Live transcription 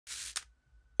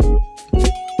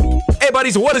Hey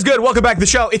buddies, what is good? Welcome back to the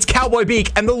show. It's Cowboy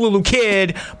Beak and the Lulu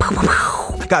Kid.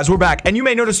 Guys, we're back. And you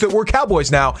may notice that we're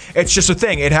cowboys now. It's just a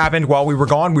thing. It happened while we were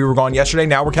gone. We were gone yesterday.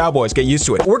 Now we're cowboys. Get used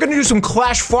to it. We're going to do some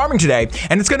Clash farming today.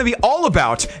 And it's going to be all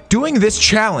about doing this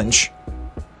challenge.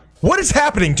 What is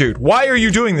happening, dude? Why are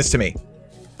you doing this to me?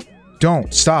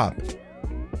 Don't. Stop.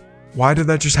 Why did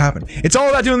that just happen? It's all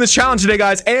about doing this challenge today,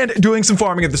 guys, and doing some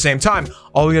farming at the same time.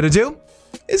 All we got to do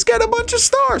is get a bunch of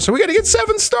stars. So we got to get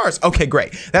 7 stars. Okay,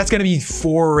 great. That's going to be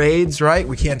 4 raids, right?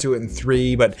 We can't do it in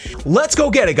 3, but let's go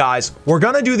get it, guys. We're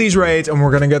going to do these raids and we're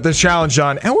going to get this challenge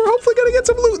done. And we're hopefully going to get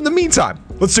some loot in the meantime.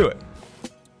 Let's do it.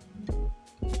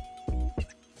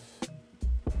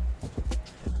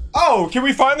 Oh, can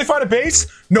we finally find a base?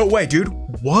 No way, dude.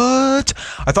 What?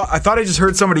 I thought I just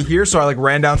heard somebody here, so I like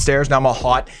ran downstairs. Now I'm all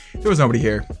hot. There was nobody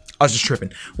here. I was just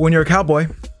tripping. When you're a cowboy,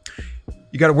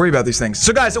 you got to worry about these things.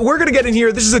 So guys, we're going to get in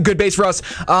here. This is a good base for us.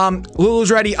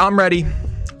 Lulu's ready. I'm ready.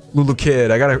 Lulu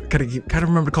Kid. I gotta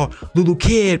remember to call Lulu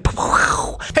Kid.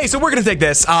 Hey, so we're going to take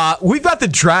this. We've got the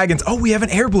dragons. Oh, we have an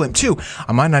air blimp too.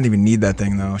 I might not even need that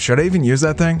thing though. Should I even use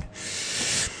that thing?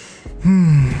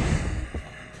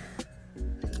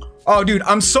 Oh, dude,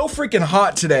 I'm so freaking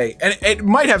hot today. And it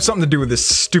might have something to do with this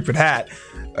stupid hat.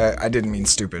 I didn't mean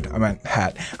stupid. I meant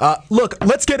hat. Look,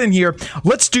 let's get in here.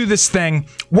 Let's do this thing.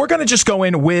 We're going to just go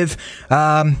in with,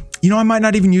 you know, I might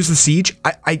not even use the siege.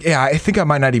 Yeah, I think I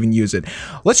might not even use it.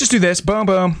 Let's just do this. Boom,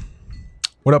 boom.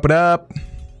 What up, what up?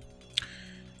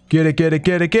 Get it, get it,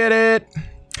 get it, get it.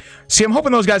 See, I'm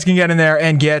hoping those guys can get in there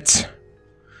and get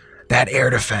that air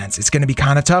defense. It's going to be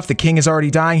kind of tough. The king is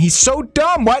already dying. He's so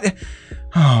dumb. What?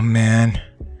 Oh, man.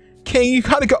 King, you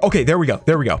gotta go. Okay, there we go.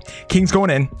 There we go. King's going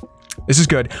in. This is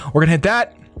good. We're gonna hit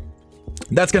that.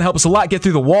 That's gonna help us a lot. Get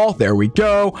through the wall. There we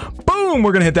go. Boom.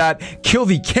 We're gonna hit that. Kill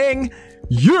the king.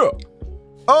 Yeah.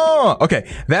 Oh,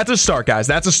 okay. That's a start, guys.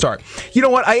 That's a start. You know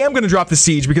what? I am gonna drop the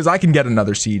siege because I can get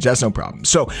another siege. That's no problem.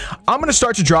 So I'm gonna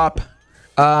start to drop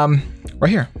right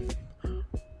here.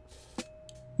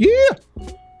 Yeah.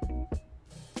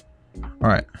 All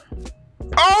right.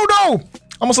 Oh, no.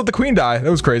 Almost let the queen die. That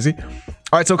was crazy.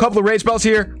 All right, so a couple of rage spells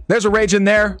here. There's a rage in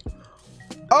there.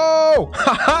 Oh,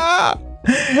 haha.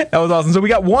 That was awesome. So we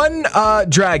got one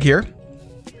drag here.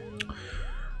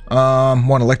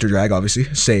 One electro drag,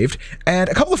 obviously, saved. And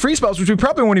a couple of free spells, which we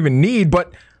probably won't even need,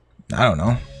 but I don't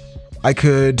know. I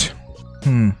could,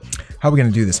 how are we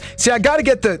gonna do this? See, I gotta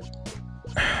get the,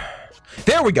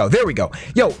 there we go, there we go.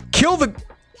 Yo, kill the,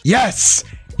 yes,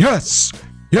 yes,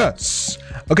 yes.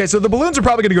 Okay, so the balloons are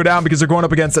probably going to go down because they're going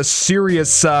up against a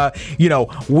serious, you know,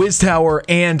 whiz tower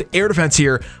and air defense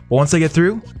here. But once they get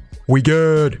through, we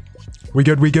good. We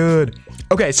good, we good.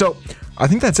 Okay, so I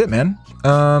think that's it, man.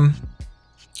 Let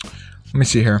me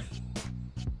see here.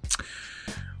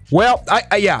 Well,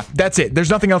 yeah, that's it. There's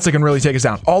nothing else that can really take us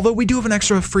down. Although we do have an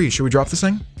extra free. Should we drop this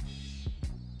thing?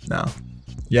 No.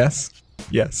 Yes?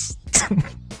 Yes.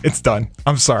 It's done.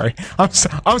 I'm sorry.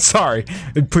 I'm sorry.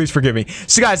 Please forgive me.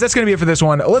 So guys, that's gonna be it for this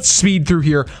one. Let's speed through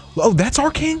here. Oh, that's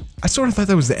our king? I sort of thought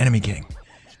that was the enemy king.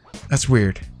 That's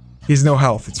weird. He has no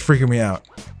health. It's freaking me out.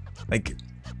 Like,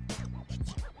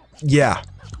 yeah.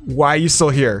 Why are you still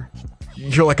here?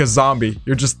 You're like a zombie.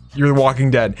 You're the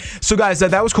Walking Dead. So guys,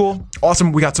 that was cool.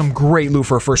 Awesome. We got some great loot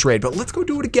for a first raid, but let's go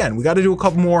do it again. We got to do a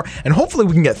couple more, and hopefully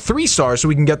we can get 3 stars so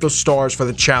we can get those stars for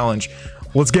the challenge.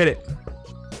 Let's get it.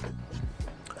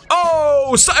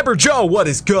 Oh, Cyber Joe, what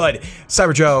is good?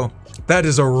 Cyber Joe, that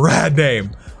is a rad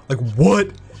name. Like, what?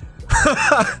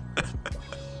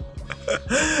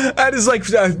 That is like,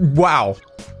 wow.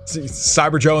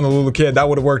 Cyber Joe and the Lulu Kid, that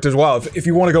would have worked as well. If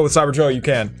you want to go with Cyber Joe, you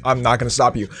can. I'm not going to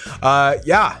stop you.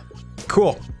 Yeah,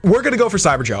 cool. We're going to go for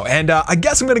Cyber Joe. And I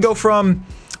guess I'm going to go from,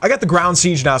 I got the ground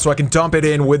siege now, so I can dump it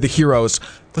in with the heroes.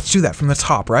 Let's do that from the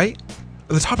top, right?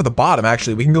 Or the top of the bottom,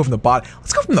 actually. We can go from the bottom.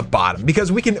 Let's go from the bottom,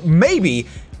 because we can maybe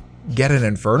get an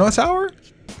Inferno Tower?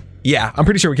 Yeah, I'm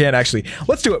pretty sure we can, actually.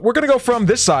 Let's do it. We're gonna go from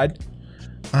this side.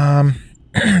 Something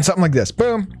like this.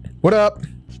 Boom. What up?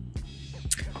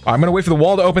 I'm gonna wait for the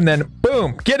wall to open, then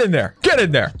boom. Get in there. Get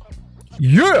in there.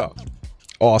 Yeah.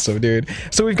 Awesome, dude.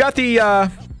 So we've got the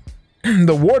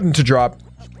the warden to drop.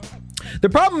 The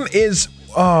problem is,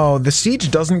 oh, the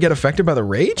siege doesn't get affected by the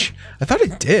rage? I thought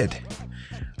it did.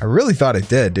 I really thought it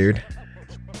did, dude.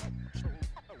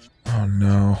 Oh,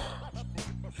 no.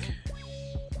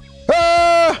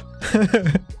 Ah!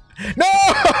 No!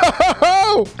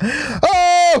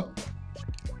 Oh!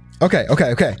 Okay,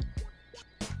 okay, okay.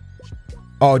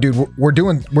 Oh, dude, we're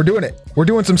doing it. We're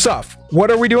doing some stuff. What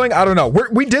are we doing? I don't know.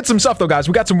 We did some stuff though, guys.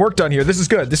 We got some work done here. This is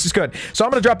good. This is good. So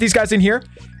I'm gonna drop these guys in here.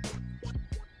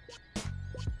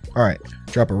 All right.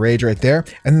 Drop a rage right there.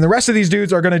 And then the rest of these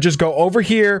dudes are going to just go over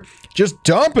here, just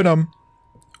dumping them.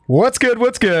 What's good?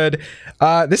 What's good?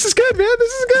 This is good, man.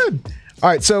 This is good. All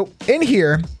right, so in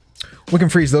here, we can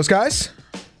freeze those guys.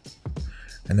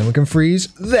 And then we can freeze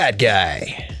that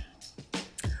guy.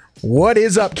 What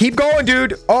is up? Keep going,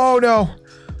 dude. Oh, no.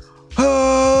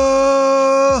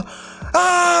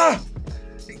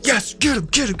 Yes, get him,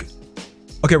 get him.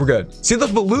 Okay, we're good. See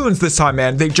those balloons this time,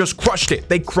 man. They just crushed it.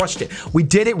 They crushed it. We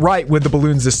did it right with the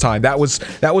balloons this time. That was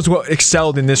what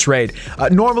excelled in this raid.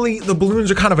 Normally, the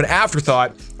balloons are kind of an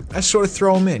afterthought. I sort of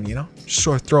throw them in, you know? Just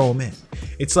sort of throw them in.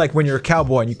 It's like when you're a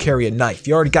cowboy and you carry a knife.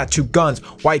 You already got 2 guns.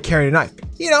 Why are you carrying a knife?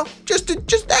 You know, just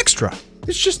extra.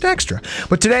 It's just extra.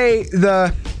 But today,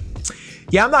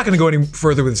 yeah, I'm not going to go any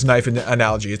further with this knife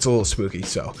analogy. It's a little spooky,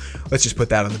 so let's just put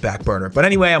that on the back burner. But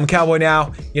anyway, I'm a cowboy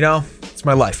now. You know, it's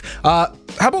my life. How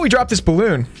about we drop this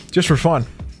balloon just for fun?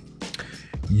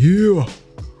 Yeah.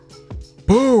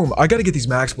 Boom. I got to get these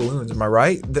max balloons. Am I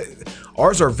right?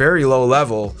 Ours are very low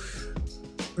level.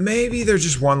 Maybe they're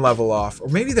just 1 level off, or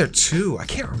maybe they're 2. I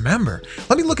can't remember.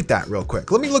 Let me look at that real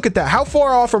quick. Let me look at that. How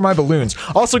far off are my balloons?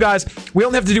 Also, guys, we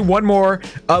only have to do 1 more.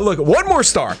 Look, 1 more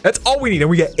star. That's all we need,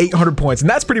 and we get 800 points, and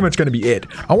that's pretty much going to be it.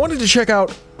 I wanted to check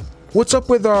out what's up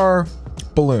with our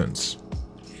balloons.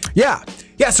 Yeah,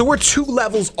 so we're 2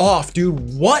 levels off, dude.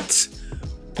 What?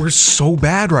 We're so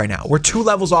bad right now. We're 2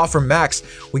 levels off from max.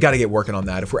 We got to get working on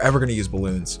that if we're ever going to use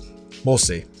balloons. We'll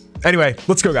see. Anyway,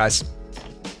 let's go, guys.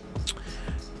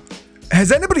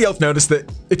 Has anybody else noticed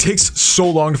that it takes so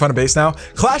long to find a base now?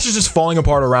 Clash is just falling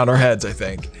apart around our heads, I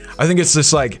think. I think it's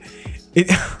just like...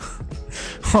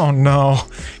 Oh no.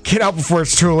 Get out before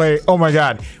it's too late. Oh my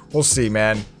god. We'll see,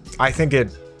 man. I think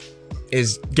it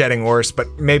is getting worse, but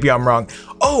maybe I'm wrong.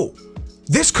 Oh!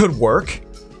 This could work.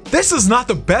 This is not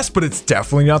the best, but it's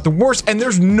definitely not the worst, and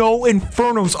there's no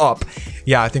Infernos up.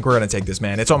 Yeah, I think we're gonna take this,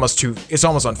 man. It's almost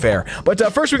unfair.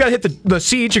 But first we gotta hit the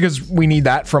siege, because we need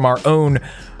that from our own...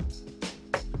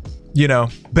 you know,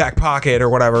 back pocket or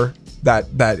whatever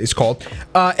that is called.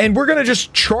 And we're gonna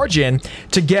just charge in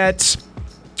to get...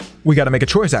 We gotta make a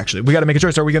choice, actually. We gotta make a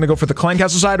choice. Are we gonna go for the Clan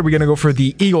Castle side, or are we gonna go for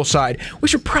the Eagle side? We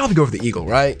should probably go for the Eagle,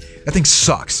 right? That thing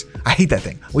sucks. I hate that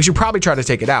thing. We should probably try to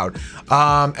take it out.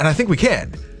 And I think we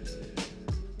can.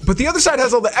 But the other side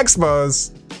has all the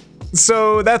expos.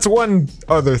 So that's one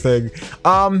other thing.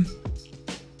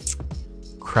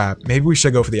 Crap. Maybe we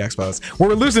should go for the expos.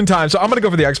 We're losing time, so I'm gonna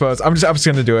go for the expos. I'm just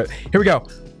gonna do it. Here we go.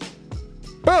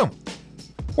 Boom.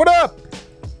 What up?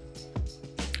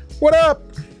 What up?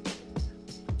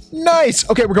 Nice.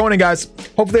 Okay, we're going in, guys.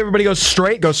 Hopefully everybody goes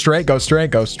straight. Go straight. Go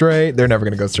straight. Go straight. They're never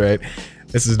gonna go straight.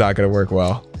 This is not gonna work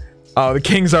well. Oh, the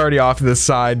king's already off to this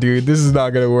side, dude. This is not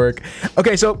gonna work.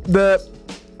 Okay, so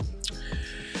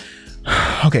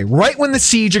okay, right when the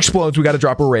siege explodes, we gotta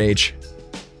drop a rage.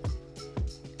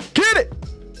 Get it!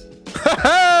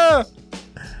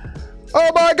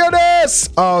 Oh my goodness!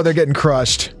 Oh, they're getting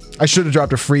crushed. I should have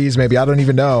dropped a freeze, maybe. I don't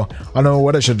even know. I don't know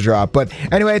what I should have dropped. But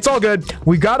anyway, it's all good.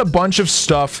 We got a bunch of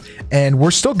stuff, and we're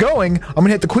still going. I'm gonna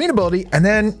hit the queen ability, and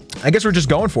then I guess we're just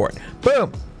going for it.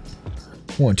 Boom!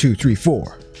 1, 2, 3,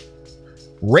 4.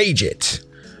 Rage it.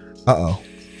 Uh-oh.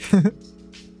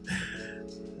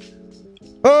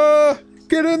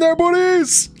 Get in there,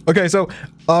 buddies! Okay, so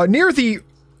near the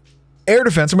air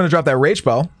defense, I'm gonna drop that rage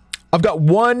spell. I've got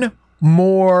 1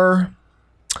 more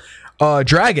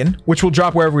dragon, which will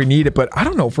drop wherever we need it, but I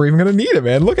don't know if we're even gonna need it,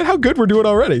 man. Look at how good we're doing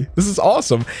already. This is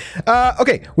awesome.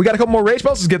 Okay, we got a couple more rage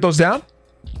spells. Let's get those down.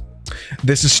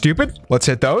 This is stupid. Let's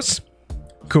hit those.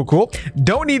 Cool, cool.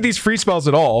 Don't need these free spells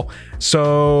at all,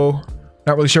 so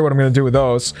not really sure what I'm gonna do with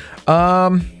those.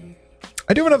 I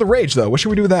do have another rage though. What should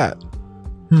we do with that?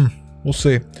 We'll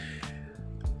see.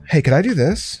 Hey, could I do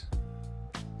this?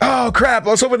 Oh crap! I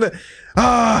was hoping the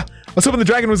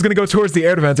dragon was gonna go towards the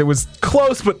air defense. It was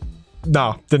close, but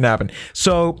no, didn't happen.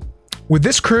 So with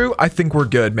this crew, I think we're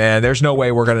good, man. There's no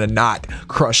way we're gonna not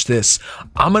crush this.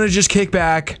 I'm gonna just kick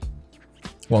back.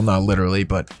 Well, not literally,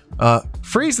 but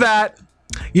freeze that.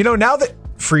 You know, now that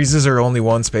freezes are only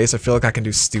 1 space, I feel like I can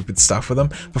do stupid stuff with them.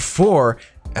 Before,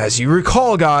 as you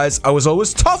recall, guys, I was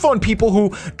always tough on people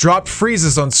who dropped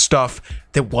freezes on stuff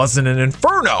that wasn't an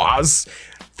inferno. I was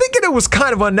thinking it was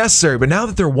kind of unnecessary, but now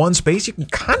that they're 1 space, you can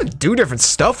kind of do different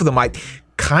stuff with them. I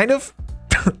kind of...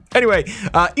 Anyway,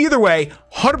 either way,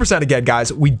 100% again,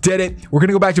 guys. We did it. We're going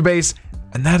to go back to base,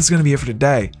 and that is going to be it for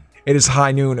today. It is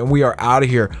high noon, and we are out of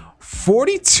here.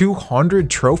 4,200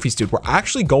 trophies, dude. We're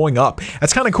actually going up.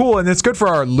 That's kind of cool, and it's good for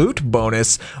our loot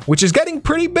bonus, which is getting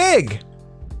pretty big.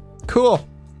 Cool.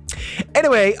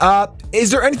 Anyway, is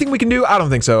there anything we can do? I don't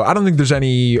think so. I don't think there's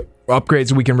any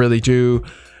upgrades we can really do.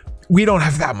 we don't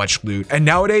have that much loot. And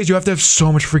nowadays, you have to have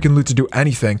so much freaking loot to do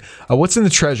anything. What's in the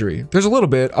treasury? There's a little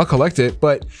bit. I'll collect it.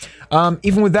 But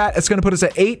even with that, it's going to put us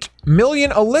at 8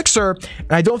 million elixir.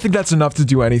 And I don't think that's enough to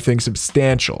do anything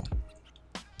substantial.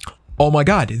 Oh my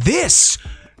god, this!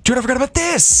 Dude, I forgot about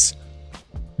this!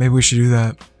 Maybe we should do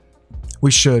that. We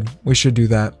should do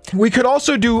that. We could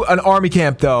also do an army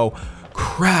camp though.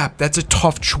 Crap, that's a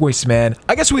tough choice, man.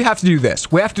 I guess we have to do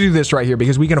this. We have to do this right here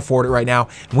because we can afford it right now.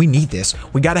 And we need this.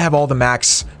 We got to have all the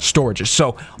max storages.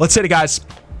 So let's hit it, guys.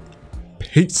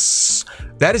 Peace.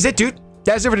 That is it, dude.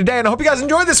 That's it for today, and I hope you guys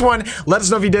enjoyed this one. Let us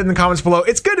know if you did in the comments below.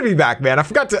 It's good to be back, man. I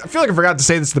feel like I forgot to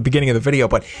say this at the beginning of the video,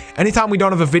 but anytime we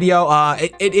don't have a video,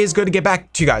 it is good to get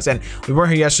back to you guys. And we weren't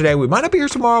here yesterday. We might not be here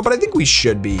tomorrow, but I think we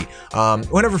should be.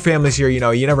 Whenever family's here, you know,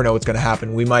 you never know what's gonna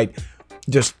happen. We might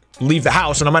just leave the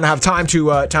house, and I might not have time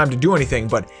to do anything.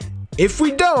 But if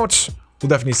we don't, we'll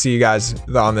definitely see you guys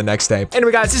on the next day.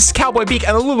 Anyway, guys, this is Cowboy Beak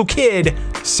and the little kid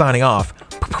signing off.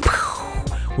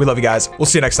 We love you guys. We'll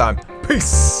see you next time.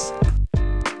 Peace.